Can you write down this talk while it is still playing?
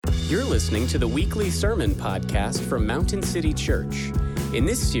You're listening to the weekly sermon podcast from Mountain City Church. In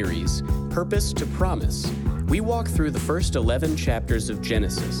this series, Purpose to Promise, we walk through the first 11 chapters of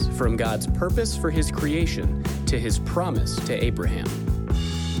Genesis, from God's purpose for his creation to his promise to Abraham.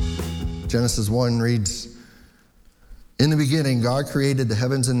 Genesis 1 reads, "In the beginning, God created the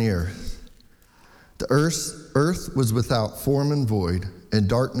heavens and the earth. The earth was without form and void, and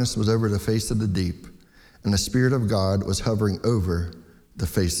darkness was over the face of the deep, and the Spirit of God was hovering over the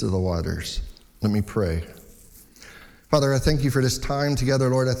face of the waters." Let me pray. Father, I thank you for this time together,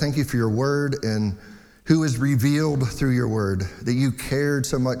 Lord. I thank you for your word and who is revealed through your word, that you cared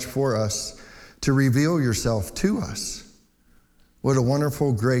so much for us to reveal yourself to us. What a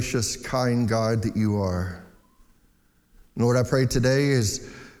wonderful, gracious, kind God that you are. Lord, I pray today as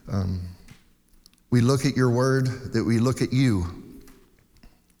we look at your word, that we look at you,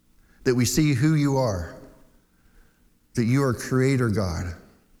 that we see who you are, that you are Creator God,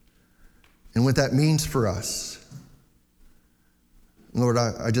 and what that means for us. Lord,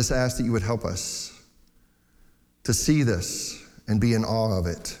 I just ask that you would help us to see this and be in awe of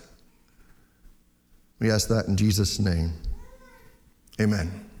it. We ask that in Jesus' name. Amen.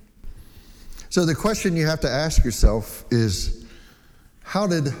 So the question you have to ask yourself is, how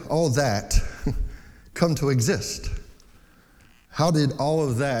did all that come to exist? How did all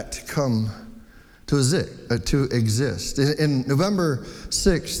of that come to exist? In November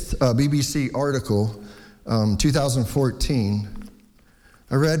 6th, BBC article, 2014,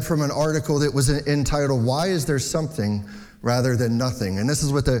 I read from an article that was entitled, "Why is there something rather than nothing?" And this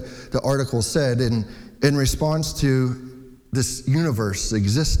is what the article said in response to this universe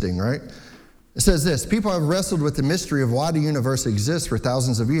existing, right? It says this: "People have wrestled with the mystery of why the universe exists for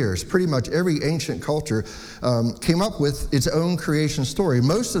thousands of years. Pretty much every ancient culture came up with its own creation story,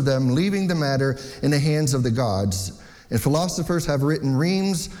 most of them leaving the matter in the hands of the gods. And philosophers have written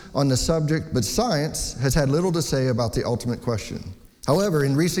reams on the subject, but science has had little to say about the ultimate question. However,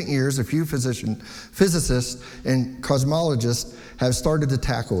 in recent years, a few physicists and cosmologists have started to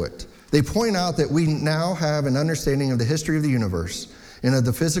tackle it. They point out that we now have an understanding of the history of the universe and of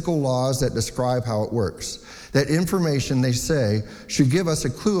the physical laws that describe how it works. That information, they say, should give us a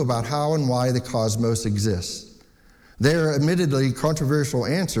clue about how and why the cosmos exists. Their admittedly controversial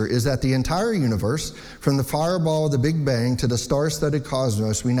answer is that the entire universe, from the fireball of the Big Bang to the star-studded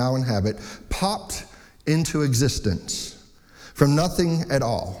cosmos we now inhabit, popped into existence from nothing at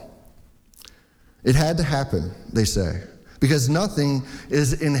all. It had to happen, they say, because nothing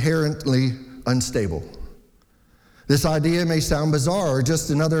is inherently unstable. This idea may sound bizarre or just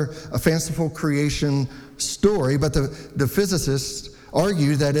another fanciful creation story, but the physicists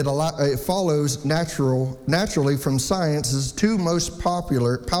argue that it follows naturally from science's two most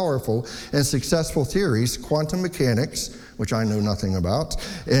powerful and successful theories, quantum mechanics, which I know nothing about,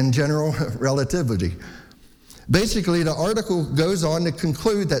 and general relativity. Basically, the article goes on to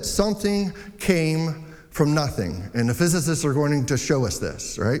conclude that something came from nothing, and the physicists are going to show us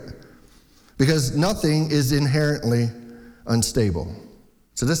this, right? Because nothing is inherently unstable.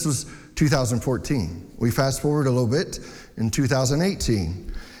 So this was 2014. We fast forward a little bit in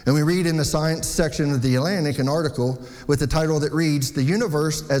 2018, and we read in the science section of The Atlantic an article with the title that reads, "The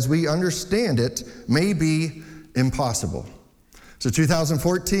universe as we understand it may be impossible." So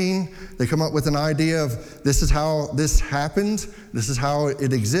 2014, they come up with an idea of this is how this happened, this is how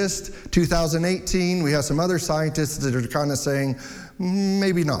it exists. 2018, we have some other scientists that are kind of saying,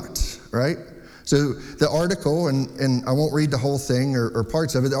 maybe not, right? So the article, and I won't read the whole thing or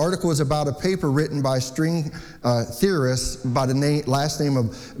parts of it, the article is about a paper written by string theorists by the last name of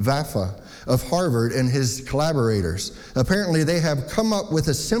Vafa of Harvard and his collaborators. Apparently, they have come up with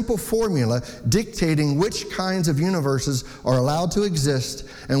a simple formula dictating which kinds of universes are allowed to exist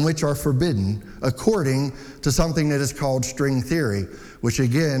and which are forbidden, according to something that is called string theory, which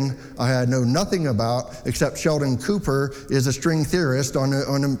again, I know nothing about, except Sheldon Cooper is a string theorist on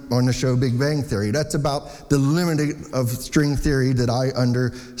the show Big Bang Theory. That's about the limit of string theory that I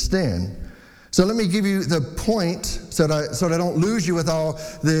understand. So let me give you the point so that I don't lose you with all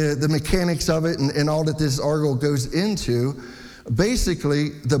the mechanics of it and all that this article goes into.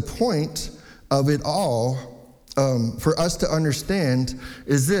 Basically, the point of it all for us to understand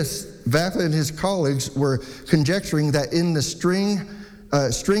is this. Vafa and his colleagues were conjecturing that in the string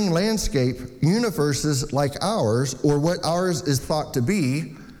landscape, universes like ours, or what ours is thought to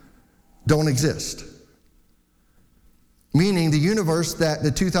be, don't exist. Meaning the universe that the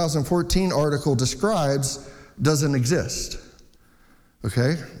 2014 article describes doesn't exist,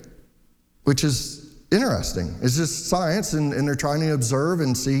 okay? Which is interesting. It's just science, and they're trying to observe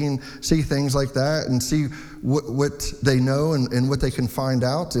and see things like that and see what they know and what they can find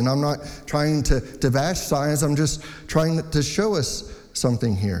out. And I'm not trying to bash science. I'm just trying to show us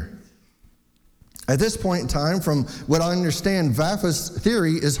something here. At this point in time, from what I understand, Vafa's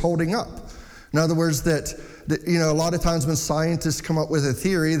theory is holding up. In other words, that a lot of times when scientists come up with a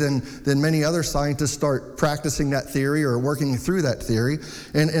theory, then many other scientists start practicing that theory or working through that theory.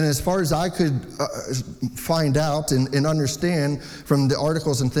 And as far as I could find out and understand from the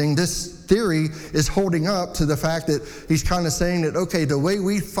articles and things, this theory is holding up to the fact that he's kind of saying that, okay, the way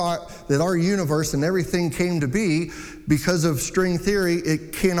we thought that our universe and everything came to be because of string theory,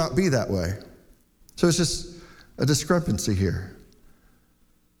 it cannot be that way. So it's just a discrepancy here.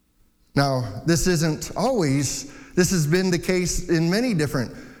 Now, this isn't always, this has been the case in many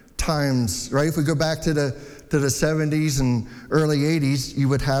different times, right? If we go back to the 70s and early 80s, you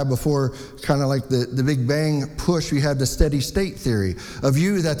would have, before kind of like the Big Bang push, you had the steady state theory, a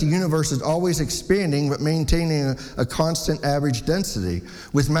view that the universe is always expanding but maintaining a constant average density,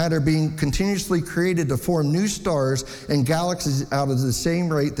 with matter being continuously created to form new stars and galaxies out of the same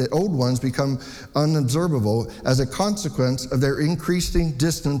rate that old ones become unobservable as a consequence of their increasing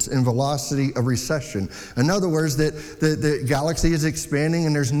distance and velocity of recession. In other words, that the galaxy is expanding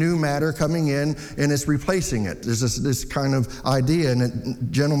and there's new matter coming in and it's replacing it. There's this kind of idea, and a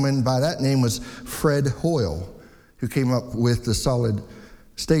gentleman by that name was Fred Hoyle, who came up with the solid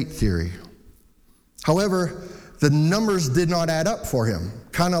state theory. However, the numbers did not add up for him.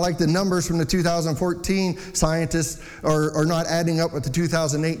 Kind of like the numbers from the 2014 scientists are not adding up with the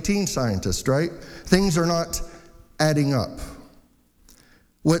 2018 scientists, right? Things are not adding up.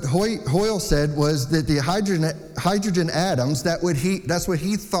 What Hoyle said was that the hydrogen atoms, that's what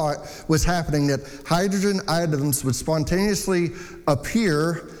he thought was happening, that hydrogen atoms would spontaneously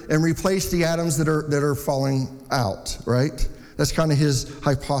appear and replace the atoms that are falling out, right? That's kind of his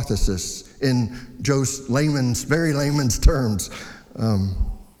hypothesis in very layman's terms.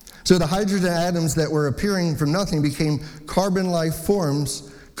 So the hydrogen atoms that were appearing from nothing became carbon life forms,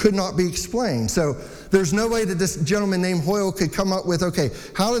 could not be explained. So there's no way that this gentleman named Hoyle could come up with, okay,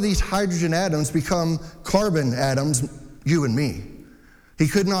 how do these hydrogen atoms become carbon atoms, you and me? He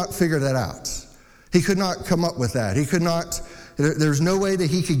could not figure that out. He could not come up with that. There's no way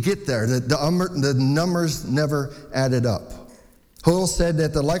that he could get there. The numbers never added up. Hoyle said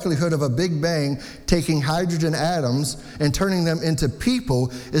that the likelihood of a Big Bang taking hydrogen atoms and turning them into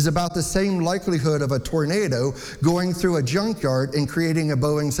people is about the same likelihood of a tornado going through a junkyard and creating a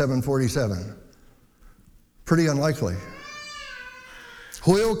Boeing 747. Pretty unlikely.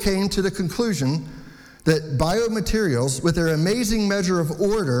 Hoyle came to the conclusion that biomaterials, with their amazing measure of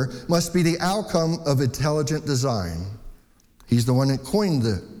order, must be the outcome of intelligent design. He's the one that coined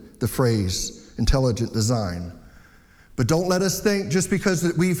the phrase intelligent design. But don't let us think just because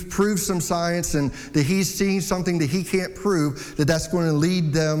that we've proved some science and that he's seen something that he can't prove, that's going to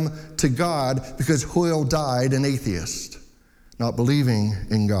lead them to God, because Hoyle died an atheist, not believing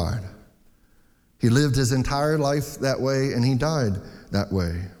in God. He lived his entire life that way, and he died that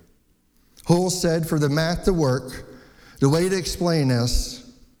way. Hoyle said, for the math to work, the way to explain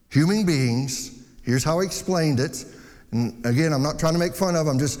this, human beings, here's how he explained it. And again, I'm not trying to make fun of,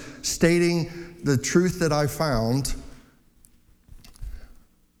 I'm just stating the truth that I found.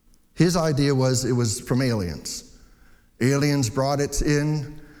 His idea was it was from aliens. Aliens brought it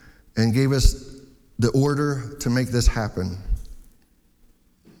in and gave us the order to make this happen.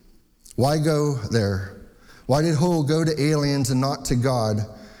 Why go there? Why did Hoyle go to aliens and not to God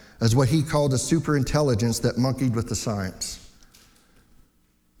as what he called a superintelligence that monkeyed with the science?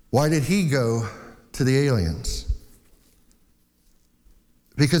 Why did he go to the aliens?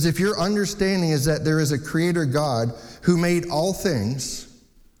 Because if your understanding is that there is a creator God who made all things,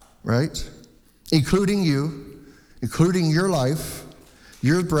 right? Including you, including your life,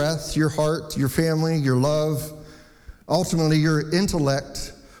 your breath, your heart, your family, your love. Ultimately, your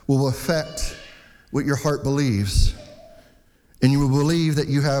intellect will affect what your heart believes. And you will believe that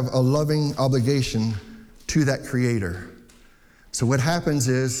you have a loving obligation to that creator. So what happens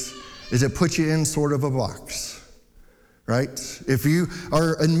is it puts you in sort of a box, right? If you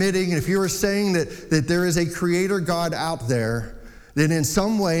are admitting, if you are saying that there is a creator God out there, then in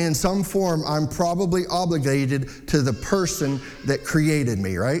some way, in some form, I'm probably obligated to the person that created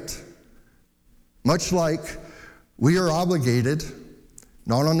me, right? Much like we are obligated,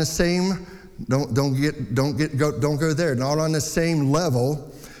 not on the same, don't go there, not on the same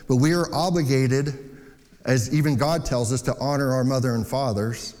level, but we are obligated, as even God tells us, to honor our mother and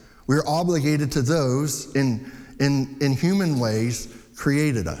fathers. We're obligated to those in human ways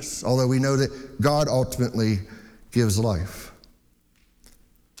created us, although we know that God ultimately gives life.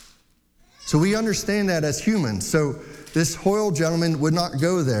 So we understand that as humans. So this Hoyle gentleman would not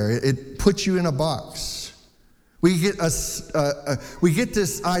go there. It puts you in a box. We get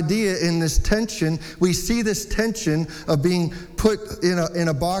this idea in this tension. We see this tension of being put in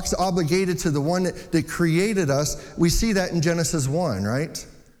a box, obligated to the one that created us. We see that in Genesis 1, right?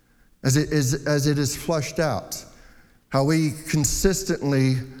 As it is flushed out. How we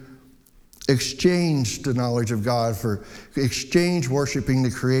consistently exchange the knowledge of God for exchange worshiping the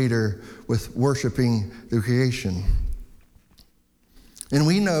Creator with worshiping the creation. And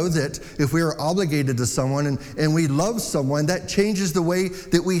we know that if we are obligated to someone and we love someone, that changes the way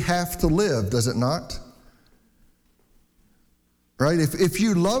that we have to live, does it not? Right? If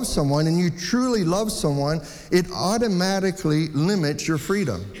you love someone and you truly love someone, it automatically limits your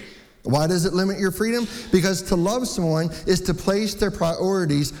freedom. Why does it limit your freedom? Because to love someone is to place their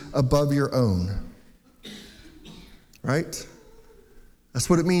priorities above your own. Right? That's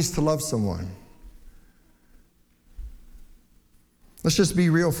what it means to love someone. Let's just be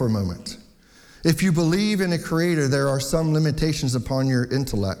real for a moment. If you believe in a creator, there are some limitations upon your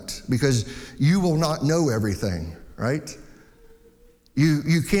intellect because you will not know everything, right?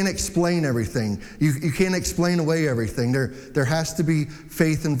 You can't explain everything. You can't explain away everything. There has to be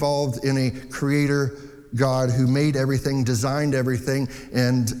faith involved in a creator God who made everything, designed everything,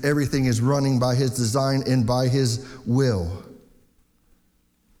 and everything is running by his design and by his will.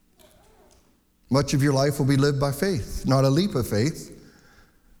 Much of your life will be lived by faith, not a leap of faith,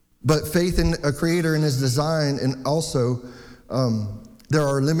 but faith in a creator and his design. And also, there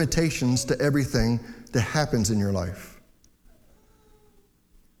are limitations to everything that happens in your life.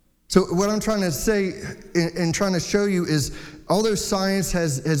 So what I'm trying to say and trying to show you is, although science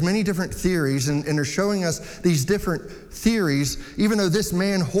has many different theories and they're showing us these different theories, even though this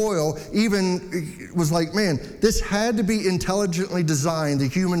man Hoyle even was like, man, this had to be intelligently designed, the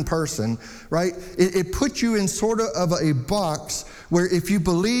human person, right? It puts you in sort of a box where if you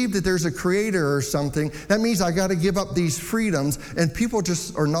believe that there's a creator or something, that means I got to give up these freedoms, and people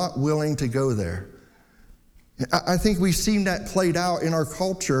just are not willing to go there. I think we've seen that played out in our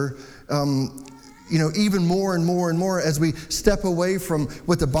culture, even more and more and more as we step away from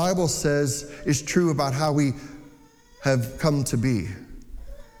what the Bible says is true about how we have come to be.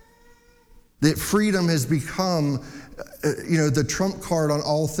 That freedom has become, the trump card on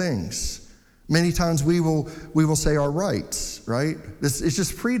all things. Many times we will say our rights, right? It's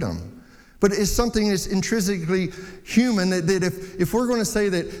just freedom. But it's something that's intrinsically human, that if we're going to say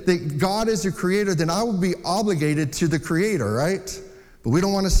that God is the creator, then I will be obligated to the creator, right? But we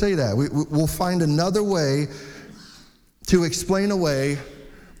don't want to say that. We'll find another way to explain away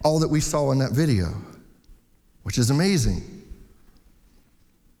all that we saw in that video, which is amazing.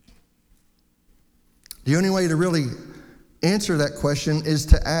 The only way to really answer that question is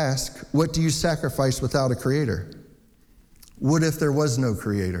to ask, what do you sacrifice without a creator? What if there was no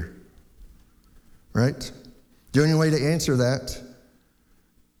creator? Right? The only way to answer that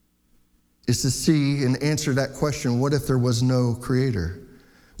is to see and answer that question, what if there was no creator?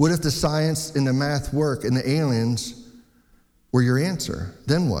 What if the science and the math work and the aliens were your answer?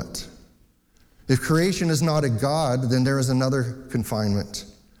 Then what? If creation is not a God, then there is another confinement.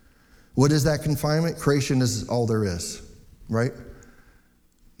 What is that confinement? Creation is all there is, right?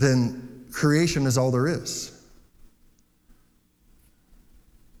 Then creation is all there is.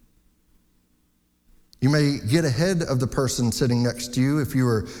 You may get ahead of the person sitting next to you if you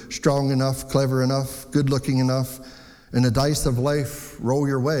are strong enough, clever enough, good-looking enough, and the dice of life roll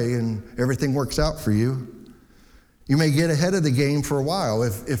your way and everything works out for you. You may get ahead of the game for a while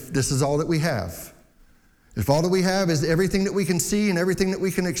if this is all that we have. If all that we have is everything that we can see and everything that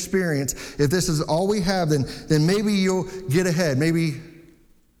we can experience, if this is all we have, then maybe you'll get ahead. Maybe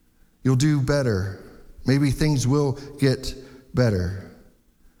you'll do better. Maybe things will get better.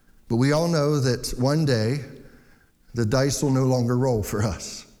 But we all know that one day the dice will no longer roll for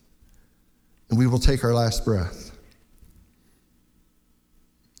us, and we will take our last breath.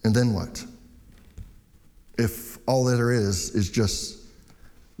 And then what? If all that there is just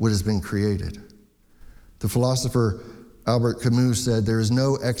what has been created. The philosopher Albert Camus said, there is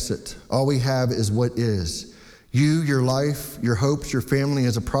no exit. All we have is what is. You, your life, your hopes, your family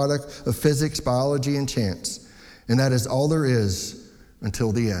is a product of physics, biology, and chance. And that is all there is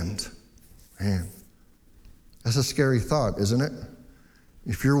until the end. Man, that's a scary thought, isn't it?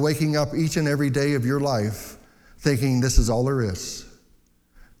 If you're waking up each and every day of your life thinking this is all there is,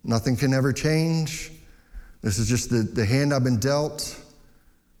 nothing can ever change, this is just the hand I've been dealt,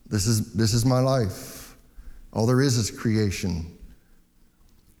 this is my life. All there is creation.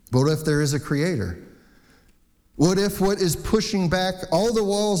 What if there is a creator? What if what is pushing back all the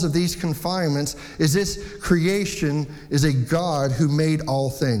walls of these confinements is this creation is a God who made all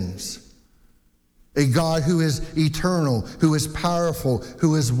things? A God who is eternal, who is powerful,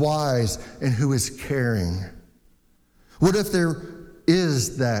 who is wise, and who is caring. What if there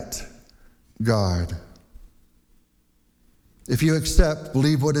is that God? If you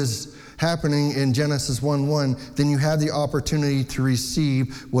believe what is happening in Genesis 1:1, then you have the opportunity to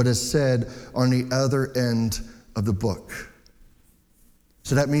receive what is said on the other end of the book.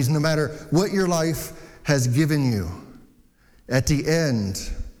 So that means no matter what your life has given you, at the end,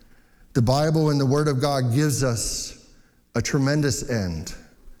 the Bible and the Word of God gives us a tremendous end.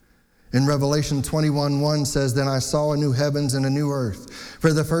 In Revelation 21:1 says, "Then I saw a new heavens and a new earth,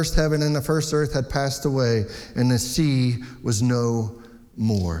 for the first heaven and the first earth had passed away, and the sea was no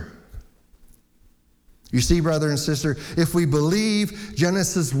more." You see, brother and sister, if we believe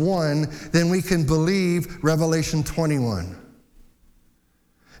Genesis 1, then we can believe Revelation 21.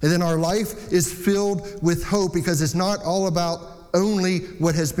 And then our life is filled with hope because it's not all about only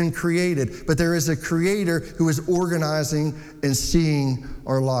what has been created, but there is a creator who is organizing and seeing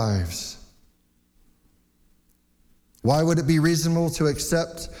our lives. Why would it be reasonable to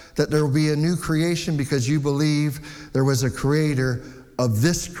accept that there will be a new creation? Because you believe there was a creator of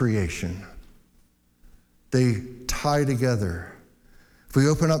this creation. They tie together. If we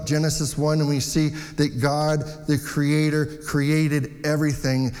open up Genesis 1 and we see that God, the Creator, created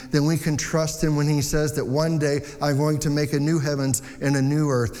everything, then we can trust Him when He says that one day I'm going to make a new heavens and a new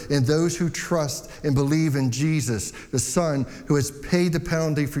earth. And those who trust and believe in Jesus, the Son who has paid the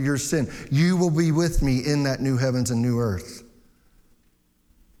penalty for your sin, you will be with me in that new heavens and new earth.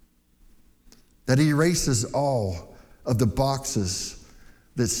 That He erases all of the boxes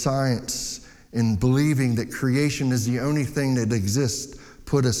that science and believing that creation is the only thing that exists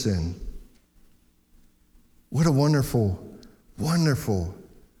put us in. What a wonderful, wonderful,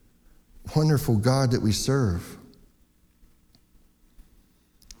 wonderful God that we serve.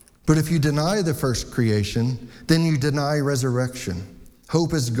 But if you deny the first creation, then you deny resurrection.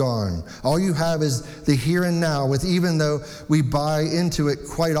 Hope is gone. All you have is the here and now, with even though we buy into it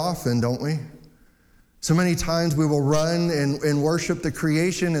quite often, don't we? So many times we will run and worship the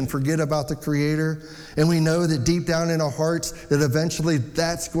creation and forget about the Creator. And we know that deep down in our hearts that eventually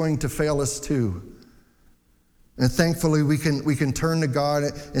that's going to fail us too. And thankfully we can turn to God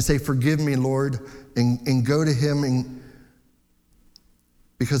and say, "Forgive me, Lord," and go to Him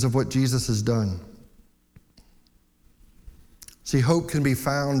because of what Jesus has done. See, hope can be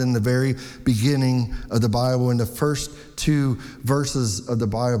found in the very beginning of the Bible, in the first 2 verses of the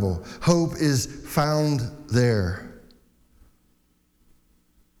Bible. Hope is found there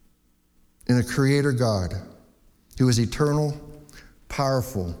in a Creator God who is eternal,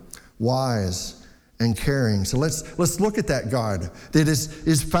 powerful, wise, and caring. So let's look at that God that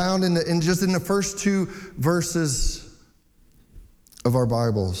is found in just in the first 2 verses of our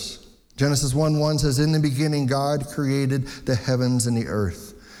Bibles. Genesis 1:1 says, "In the beginning, God created the heavens and the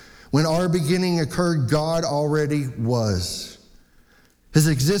earth." When our beginning occurred, God already was. His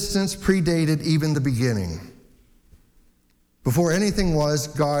existence predated even the beginning. Before anything was,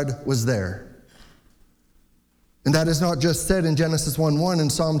 God was there. And that is not just said in Genesis 1:1. In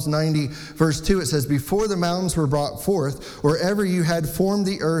Psalms 90, verse 2, it says, "Before the mountains were brought forth, or ever you had formed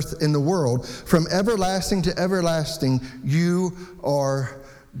the earth and the world, from everlasting to everlasting, you are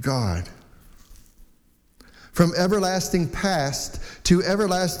God." From everlasting past to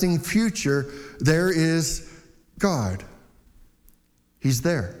everlasting future, there is God. He's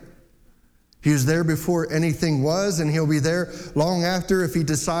there. He was there before anything was, and He'll be there long after if He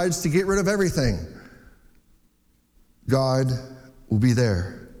decides to get rid of everything. God will be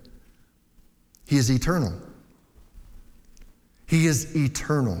there. He is eternal. He is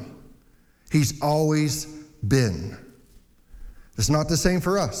eternal. He's always been. It's not the same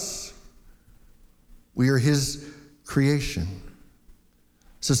for us. We are His creation.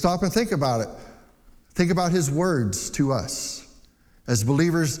 So stop and think about it. Think about His words to us as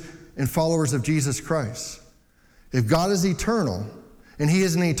believers and followers of Jesus Christ. If God is eternal, and He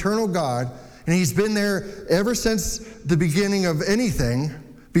is an eternal God, and He's been there ever since the beginning of anything,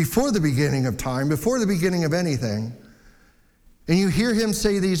 before the beginning of time, before the beginning of anything, and you hear Him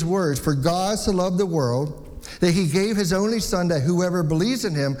say these words, "For God so loved the world that He gave His only Son, that whoever believes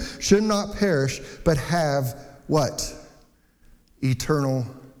in Him should not perish, but have" what? Eternal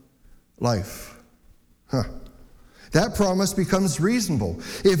life. That promise becomes reasonable.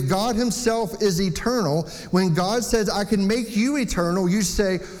 If God Himself is eternal, when God says, "I can make you eternal," you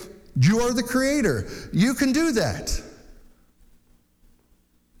say, "You are the Creator. You can do that."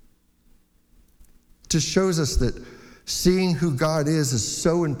 just shows us that seeing who God is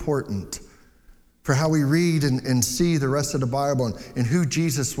so important for how we read and see the rest of the Bible, and who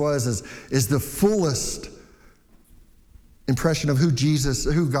Jesus was is the fullest impression of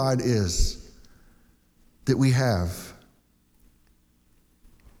who God is that we have.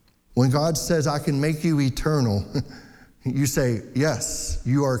 When God says, I can make you eternal, you say, yes,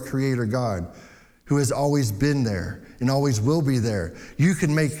 you are Creator God who has always been there and always will be there. You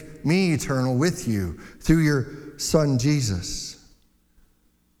can make me eternal with you through your Son, Jesus.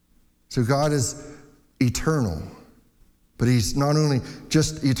 So God is eternal, but he's not only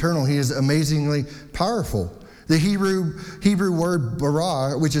just eternal, he is amazingly powerful. The Hebrew word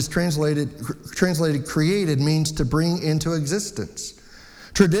bara, which is translated created, means to bring into existence.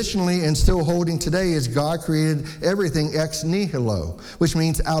 Traditionally, and still holding today, is God created everything ex nihilo, which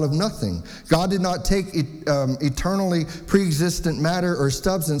means out of nothing. God did not take eternally pre-existent matter or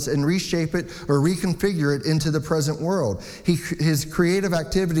substance and reshape it or reconfigure it into the present world. His creative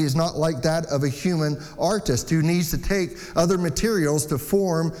activity is not like that of a human artist who needs to take other materials to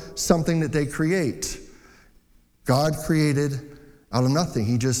form something that they create. God created out of nothing.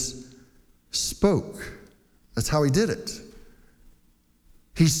 He just spoke. That's how he did it.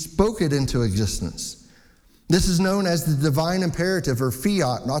 He spoke it into existence. This is known as the divine imperative, or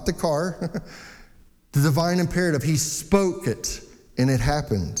fiat, not the car. The divine imperative. He spoke it, and it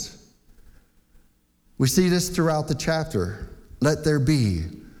happened. We see this throughout the chapter. Let there be,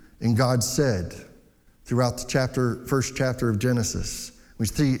 and God said, throughout the first chapter of Genesis. We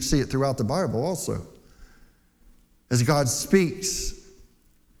see it throughout the Bible also. As God speaks,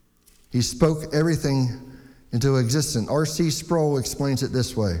 he spoke everything into existence. R.C. Sproul explains it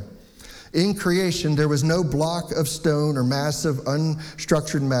this way. In creation, there was no block of stone or mass of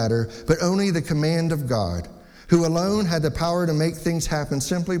unstructured matter, but only the command of God, who alone had the power to make things happen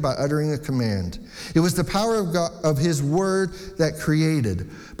simply by uttering a command. It was the power of God, of his word, that created.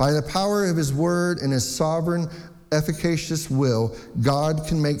 By the power of his word and his sovereign, efficacious will, God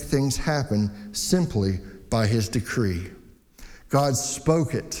can make things happen simply by his decree. God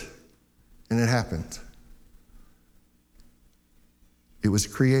spoke it, and it happened. It was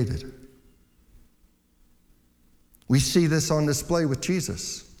created. We see this on display with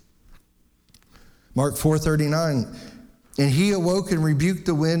Jesus. Mark 4:39, and he awoke and rebuked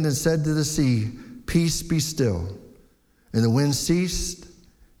the wind and said to the sea, peace, be still. And the wind ceased,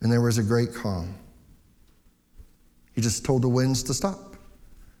 and there was a great calm. He just told the winds to stop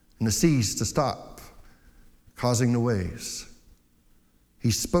and the seas to stop, causing the waves. He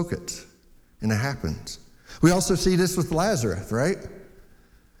spoke it, and it happened. We also see this with Lazarus, right?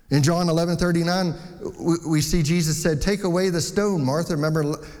 In John 11:39, we see Jesus said, take away the stone, Martha.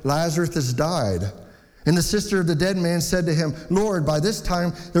 Remember, Lazarus has died. And the sister of the dead man said to him, Lord, by this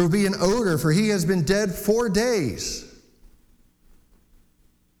time there will be an odor, for he has been dead 4 days.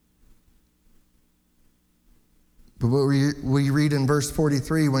 But what we read in verse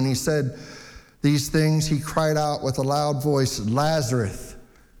 43, when he said these things, he cried out with a loud voice, Lazarus,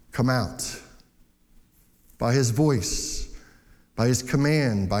 come out. By his voice, by his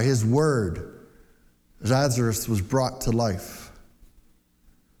command, by his word, Lazarus was brought to life.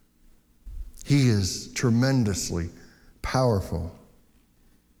 He is tremendously powerful.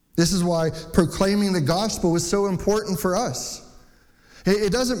 This is why proclaiming the gospel is so important for us.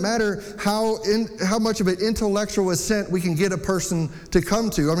 It doesn't matter how much of an intellectual assent we can get a person to come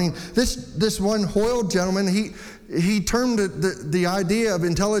to. I mean, this one Hoyle gentleman, he termed the idea of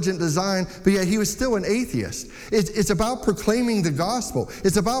intelligent design, but yet he was still an atheist. It's about proclaiming the gospel.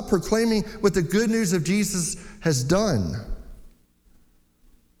 It's about proclaiming what the good news of Jesus has done.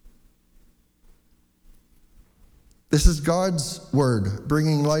 This is God's word,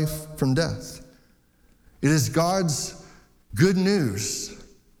 bringing life from death. It is God's good news,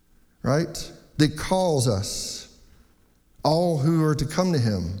 right, that calls us, all who are to come to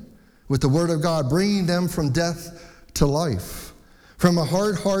him, with the word of God, bringing them from death to life, from a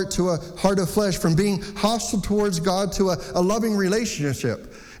hard heart to a heart of flesh, from being hostile towards God to a loving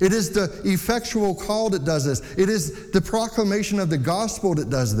relationship. It is the effectual call that does this. It is the proclamation of the gospel that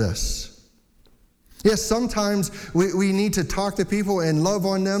does this. Yes, sometimes we need to talk to people and love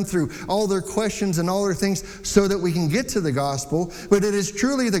on them through all their questions and all their things so that we can get to the gospel, but it is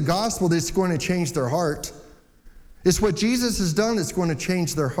truly the gospel that's going to change their heart. It's what Jesus has done that's going to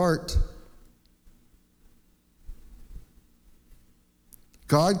change their heart.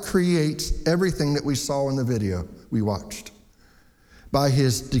 God creates everything that we saw in the video we watched by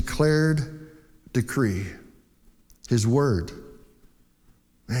his declared decree, his word.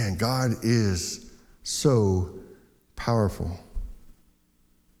 Man, God is so powerful.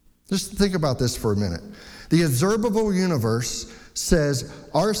 Just think about this for a minute. The observable universe says,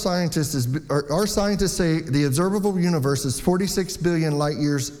 our scientists say the observable universe is 46 billion light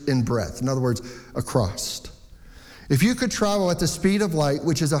years in breadth. In other words, across. If you could travel at the speed of light,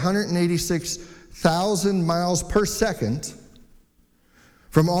 which is 186,000 miles per second,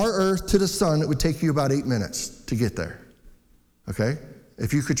 from our Earth to the sun, it would take you about 8 minutes to get there. Okay?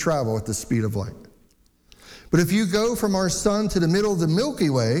 If you could travel at the speed of light. But if you go from our sun to the middle of the Milky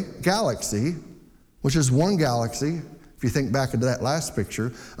Way galaxy, which is one galaxy, if you think back into that last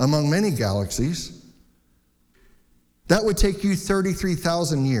picture, among many galaxies, that would take you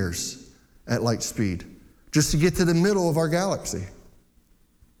 33,000 years at light speed just to get to the middle of our galaxy.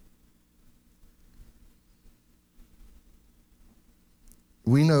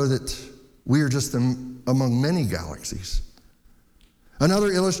 We know that we are just among many galaxies.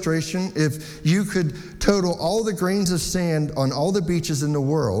 Another illustration, if you could total all the grains of sand on all the beaches in the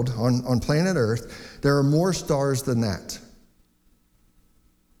world, on planet Earth, there are more stars than that.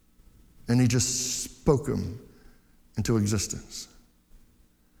 And he just spoke them into existence.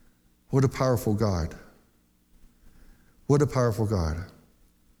 What a powerful God. What a powerful God.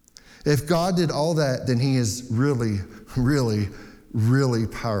 If God did all that, then he is really, really, really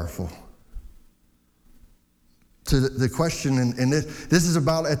powerful. To the question, and this is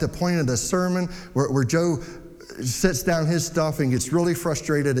about at the point of the sermon where Joe sits down his stuff and gets really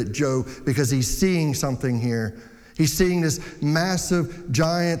frustrated at Joe because he's seeing something here. He's seeing this massive,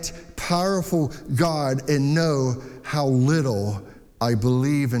 giant, powerful God and know how little I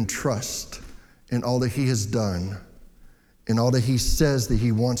believe and trust in all that he has done and all that he says that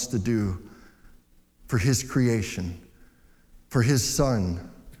he wants to do for his creation, for his son,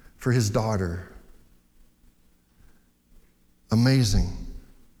 for his daughter. Amazing.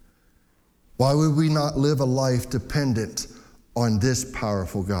 Why would we not live a life dependent on this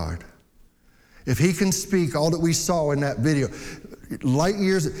powerful God? If he can speak all that we saw in that video, light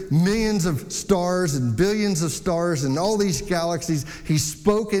years, millions of stars and billions of stars and all these galaxies, he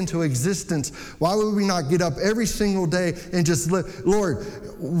spoke into existence. Why would we not get up every single day and just live? Lord,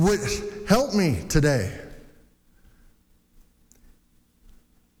 help me today.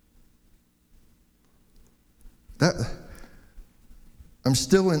 I'm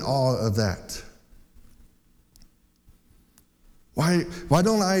still in awe of that. Why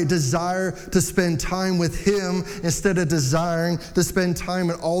don't I desire to spend time with him instead of desiring to spend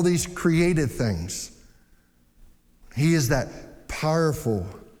time in all these created things? He is that powerful,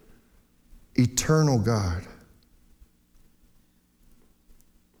 eternal God.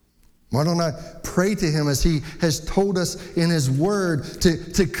 Why don't I pray to him as he has told us in his word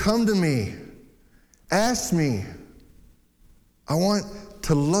to come to me, ask me. I want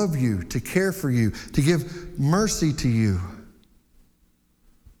to love you, to care for you, to give mercy to you.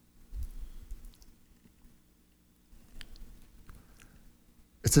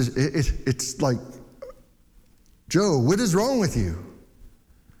 It's like, Joe, what is wrong with you?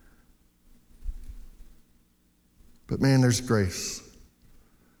 But man, there's grace.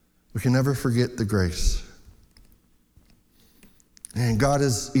 We can never forget the grace. And God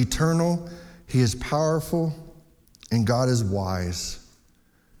is eternal, he is powerful, and God is wise.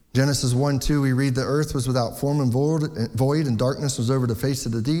 Genesis 1:2, we read, the earth was without form and void, and darkness was over the face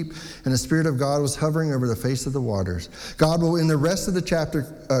of the deep, and the Spirit of God was hovering over the face of the waters. God will, in the rest of the chapter,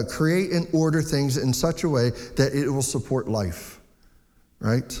 create and order things in such a way that it will support life,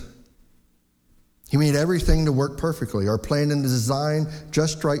 right? He made everything to work perfectly, our plan and design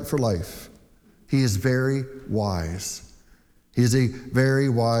just right for life. He is very wise. He is a very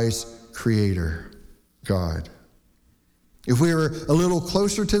wise creator, God. If we were a little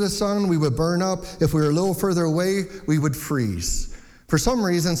closer to the sun, we would burn up. If we were a little further away, we would freeze. For some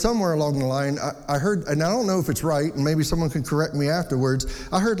reason, somewhere along the line, I heard, and I don't know if it's right, and maybe someone can correct me afterwards,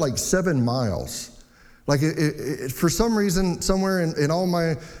 I heard like 7 miles. Like for some reason, somewhere in all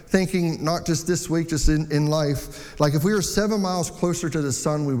my thinking, not just this week, just in life, like if we were 7 miles closer to the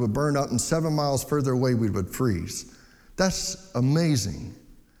sun, we would burn up, and 7 miles further away, we would freeze. That's amazing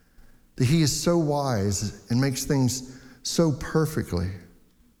that he is so wise and makes things so perfectly.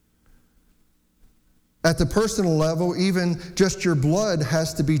 At the personal level, even just your blood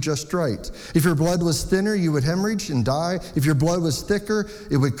has to be just right. If your blood was thinner, you would hemorrhage and die. If your blood was thicker,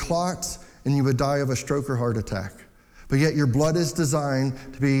 it would clot and you would die of a stroke or heart attack. But yet your blood is designed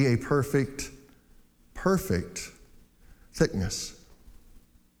to be a perfect thickness.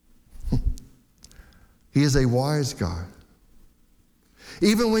 He is a wise God.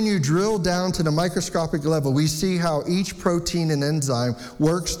 Even when you drill down to the microscopic level, we see how each protein and enzyme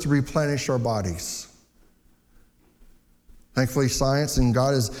works to replenish our bodies. Thankfully, science and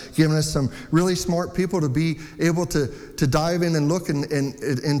God has given us some really smart people to be able to dive in and look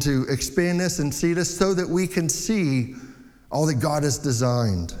and to expand this and see this so that we can see all that God has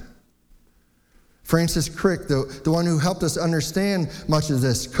designed. Francis Crick, the one who helped us understand much of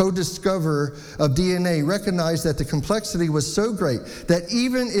this, co-discoverer of DNA, recognized that the complexity was so great that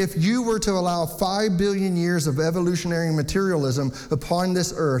even if you were to allow 5 billion years of evolutionary materialism upon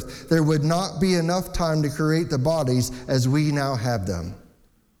this earth, there would not be enough time to create the bodies as we now have them.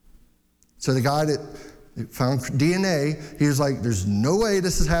 So the guy that found DNA, he was like, there's no way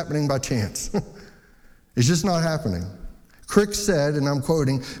this is happening by chance. It's just not happening. Crick said, and I'm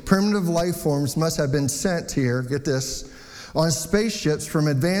quoting, primitive life forms must have been sent here, get this, on spaceships from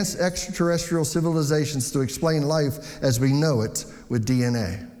advanced extraterrestrial civilizations to explain life as we know it with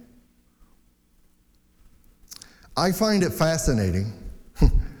DNA. I find it fascinating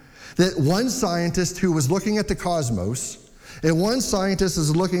that one scientist who was looking at the cosmos and one scientist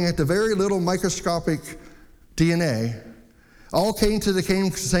is looking at the very little microscopic DNA all came to the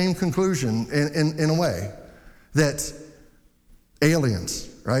same conclusion in a way, that aliens,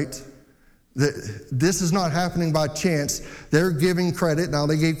 right? This is not happening by chance. They're giving credit. Now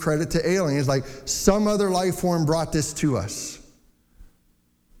they gave credit to aliens, like some other life form brought this to us.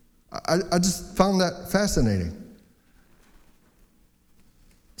 I just found that fascinating.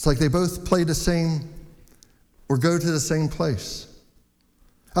 It's like they both play the same or go to the same place.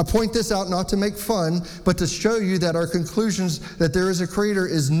 I point this out not to make fun, but to show you that our conclusions that there is a creator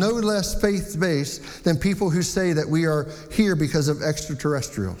is no less faith-based than people who say that we are here because of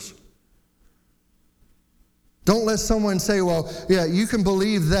extraterrestrials. Don't let someone say, well, yeah, you can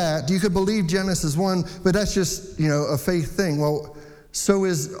believe that. You could believe Genesis 1, but that's just, a faith thing. Well, so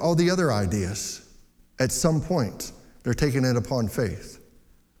is all the other ideas. At some point, they're taking it upon faith.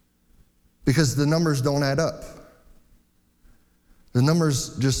 Because the numbers don't add up. The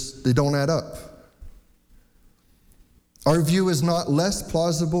numbers they don't add up. Our view is not less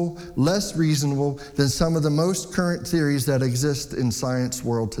plausible, less reasonable than some of the most current theories that exist in science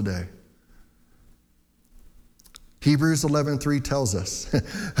world today. Hebrews 11:3 tells us,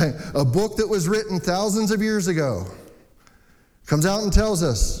 a book that was written thousands of years ago comes out and tells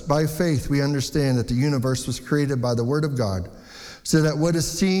us, by faith we understand that the universe was created by the word of God, so that what is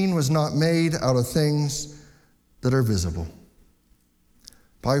seen was not made out of things that are visible.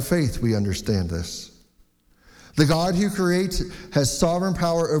 By faith, we understand this. The God who creates has sovereign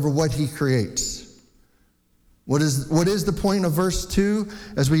power over what he creates. What is the point of verse 2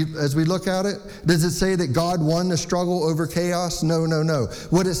 as we look at it? Does it say that God won the struggle over chaos? No.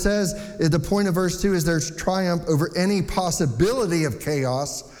 What it says, the point of verse 2 is there's triumph over any possibility of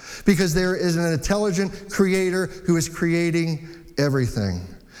chaos because there is an intelligent creator who is creating everything.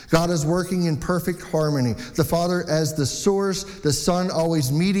 God is working in perfect harmony. The Father as the source, the Son always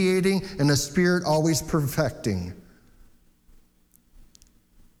mediating, and the Spirit always perfecting.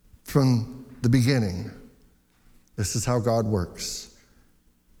 From the beginning, this is how God works.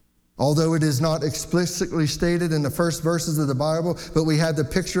 Although it is not explicitly stated in the first verses of the Bible, but we have the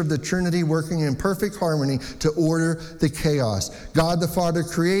picture of the Trinity working in perfect harmony to order the chaos. God the Father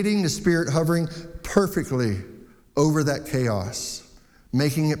creating, the Spirit hovering perfectly over that chaos,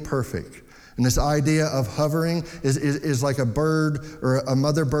 making it perfect. And this idea of hovering is like a bird or a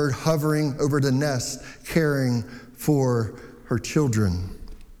mother bird hovering over the nest, caring for her children.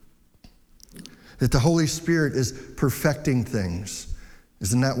 That the Holy Spirit is perfecting things.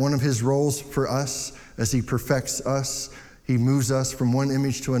 Isn't that one of his roles for us? As he perfects us, he moves us from one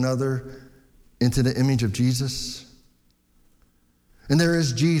image to another into the image of Jesus. And there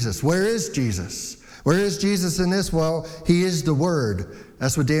is Jesus. Where is Jesus? Where is Jesus in this? Well, he is the Word.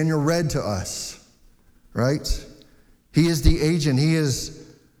 That's what Daniel read to us, right? He is the agent. He is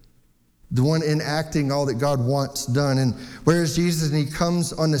the one enacting all that God wants done. And where is Jesus? And he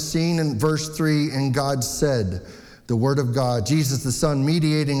comes on the scene in verse 3, and God said, the Word of God, Jesus the Son,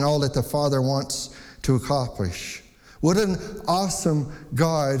 mediating all that the Father wants to accomplish. What an awesome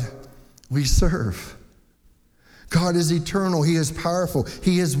God we serve. God is eternal. He is powerful.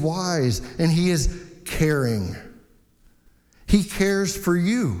 He is wise, and he is caring. He cares for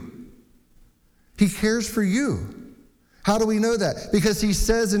you. He cares for you. How do we know that? Because he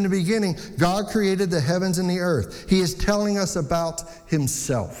says in the beginning, God created the heavens and the earth. He is telling us about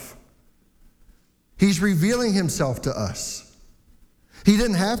himself. He's revealing himself to us. He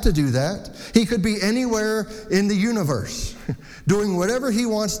didn't have to do that. He could be anywhere in the universe, doing whatever he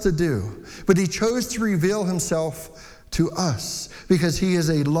wants to do. But he chose to reveal himself to us because he is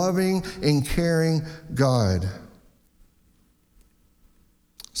a loving and caring God.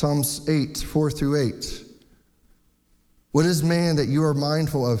 Psalms 8, 4-8. What is man that you are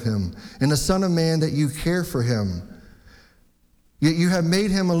mindful of him, and the Son of Man that you care for him? Yet you have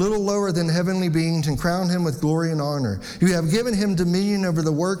made him a little lower than heavenly beings and crowned him with glory and honor. You have given him dominion over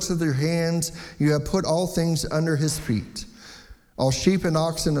the works of your hands. You have put all things under his feet, all sheep and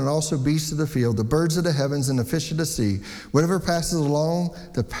oxen and also beasts of the field, the birds of the heavens and the fish of the sea, whatever passes along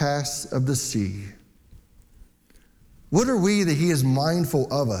the paths of the sea. What are we that he is mindful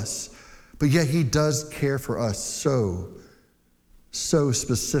of us, but yet he does care for us so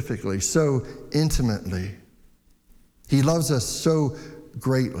specifically, so intimately. He loves us so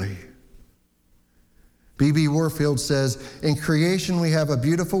greatly. B.B. Warfield says, in creation we have a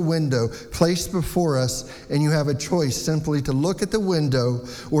beautiful window placed before us, and you have a choice simply to look at the window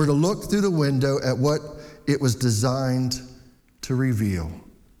or to look through the window at what it was designed to reveal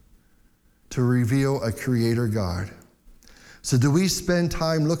a creator God. So do we spend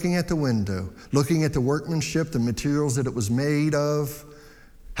time looking at the window, looking at the workmanship, the materials that it was made of,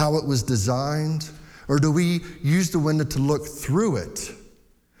 how it was designed? Or do we use the window to look through it,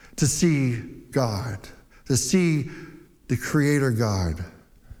 to see God, to see the Creator God?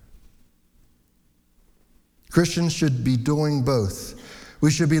 Christians should be doing both. We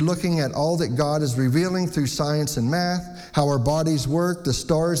should be looking at all that God is revealing through science and math, how our bodies work, the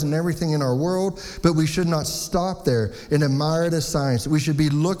stars and everything in our world, but we should not stop there and admire the science. We should be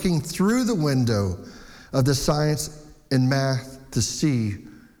looking through the window of the science and math to see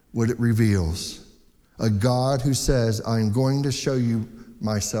what it reveals. A God who says, I'm going to show you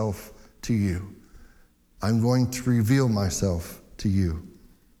myself to you. I'm going to reveal myself to you.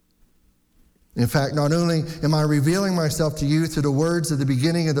 In fact, not only am I revealing myself to you through the words at the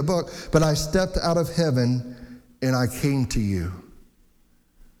beginning of the book, but I stepped out of heaven and I came to you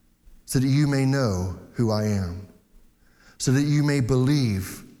so that you may know who I am, so that you may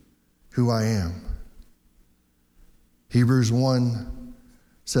believe who I am. Hebrews 1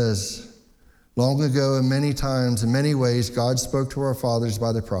 says, long ago and many times in many ways God spoke to our fathers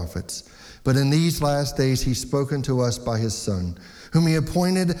by the prophets, but in these last days he's spoken to us by his Son, whom he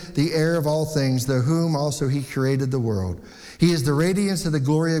appointed the heir of all things, through whom also he created the world. He is the radiance of the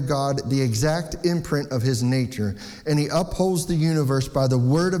glory of God, the exact imprint of his nature, and he upholds the universe by the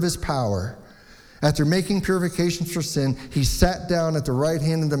word of his power. After making purification for sin, he sat down at the right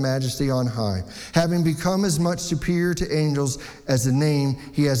hand of the Majesty on high, having become as much superior to angels as the name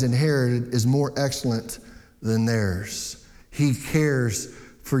he has inherited is more excellent than theirs. He cares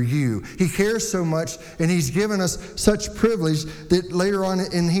for you. He cares so much, and he's given us such privilege that later on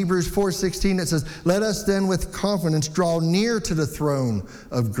in Hebrews 4:16 it says, let us then with confidence draw near to the throne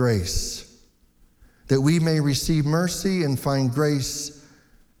of grace, that we may receive mercy and find grace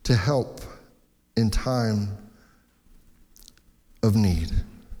to help in time of need.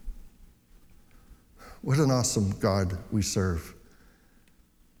 What an awesome God we serve.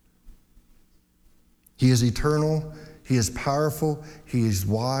 He is eternal, he is powerful, he is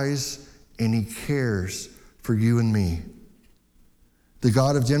wise, and he cares for you and me. The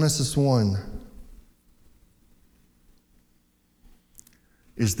God of Genesis 1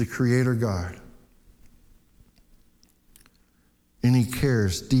 is the Creator God, and he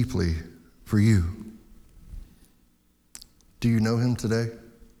cares deeply for you. Do you know him today?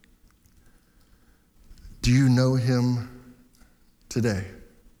 Do you know him today?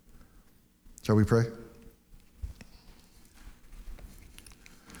 Shall we pray?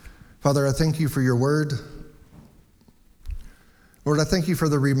 Father, I thank you for your word. Lord, I thank you for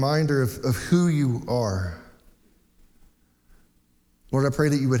the reminder of who you are. Lord, I pray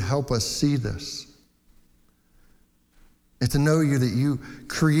that you would help us see this and to know you, that you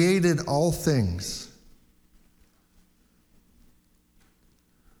created all things.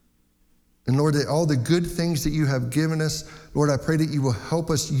 And Lord, that all the good things that you have given us, Lord, I pray that you will help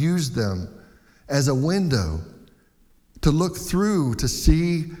us use them as a window to look through to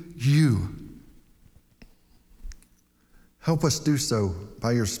see you. Help us do so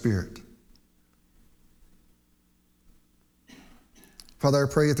by your Spirit. Father,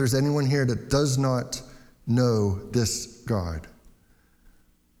 I pray if there's anyone here that does not know this God,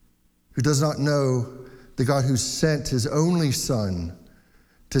 who does not know the God who sent his only Son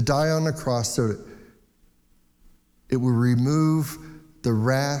to die on the cross so that it will remove the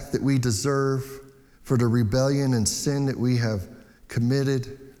wrath that we deserve for the rebellion and sin that we have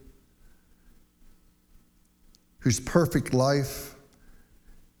committed, whose perfect life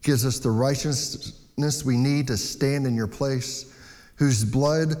gives us the righteousness we need to stand in your place, whose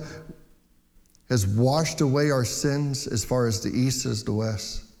blood has washed away our sins as far as the east is the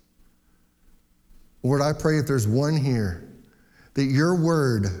west. Lord, I pray if there's one here that your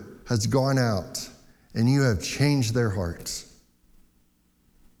word has gone out and you have changed their hearts.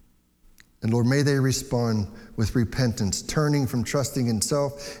 And Lord, may they respond with repentance, turning from trusting in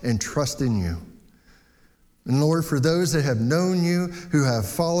self and trust in you. And Lord, for those that have known you, who have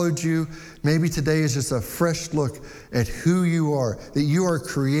followed you, maybe today is just a fresh look at who you are, that you are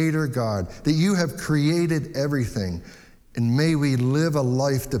Creator God, that you have created everything. And may we live a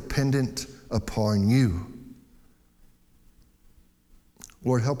life dependent upon you.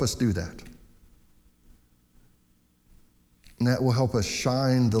 Lord, help us do that. And that will help us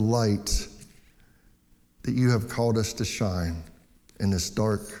shine the light that you have called us to shine in this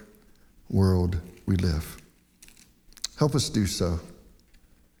dark world we live. Help us do so.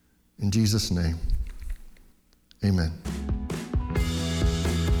 In Jesus' name, amen.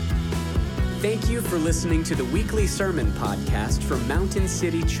 Thank you for listening to the weekly sermon podcast from Mountain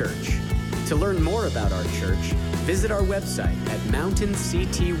City Church. To learn more about our church, visit our website at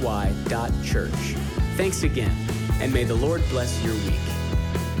mountaincty.church. Thanks again, and may the Lord bless your week.